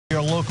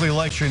their local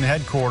election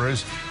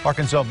headquarters.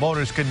 Arkansas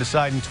voters could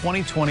decide in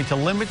 2020 to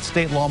limit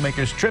state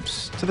lawmakers'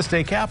 trips to the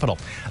state capitol.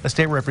 A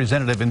state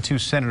representative and 2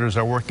 senators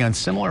are working on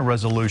similar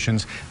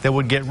resolutions that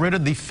would get rid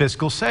of the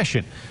fiscal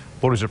session.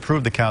 Voters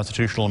approved the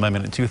constitutional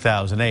amendment in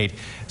 2008.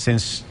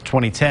 Since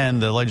 2010,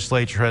 the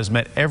legislature has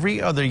met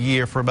every other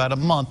year for about a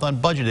month on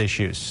budget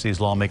issues. These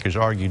lawmakers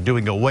argue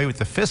doing away with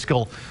the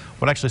fiscal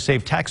would actually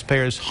save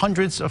taxpayers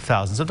hundreds of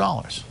thousands of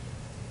dollars.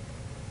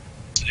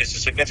 It's a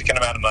significant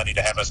amount of money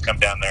to have us come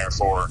down there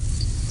for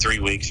 3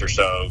 weeks or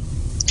so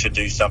to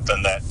do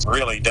something that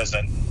really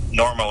doesn't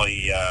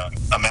normally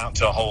amount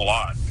to a whole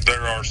lot.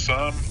 There are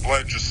some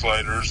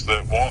legislators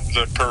that want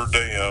the per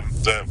diem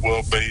that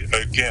will be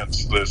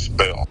against this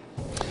bill.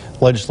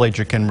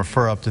 Legislature can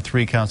refer up to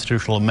 3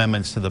 constitutional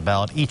amendments to the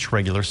ballot each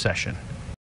regular session.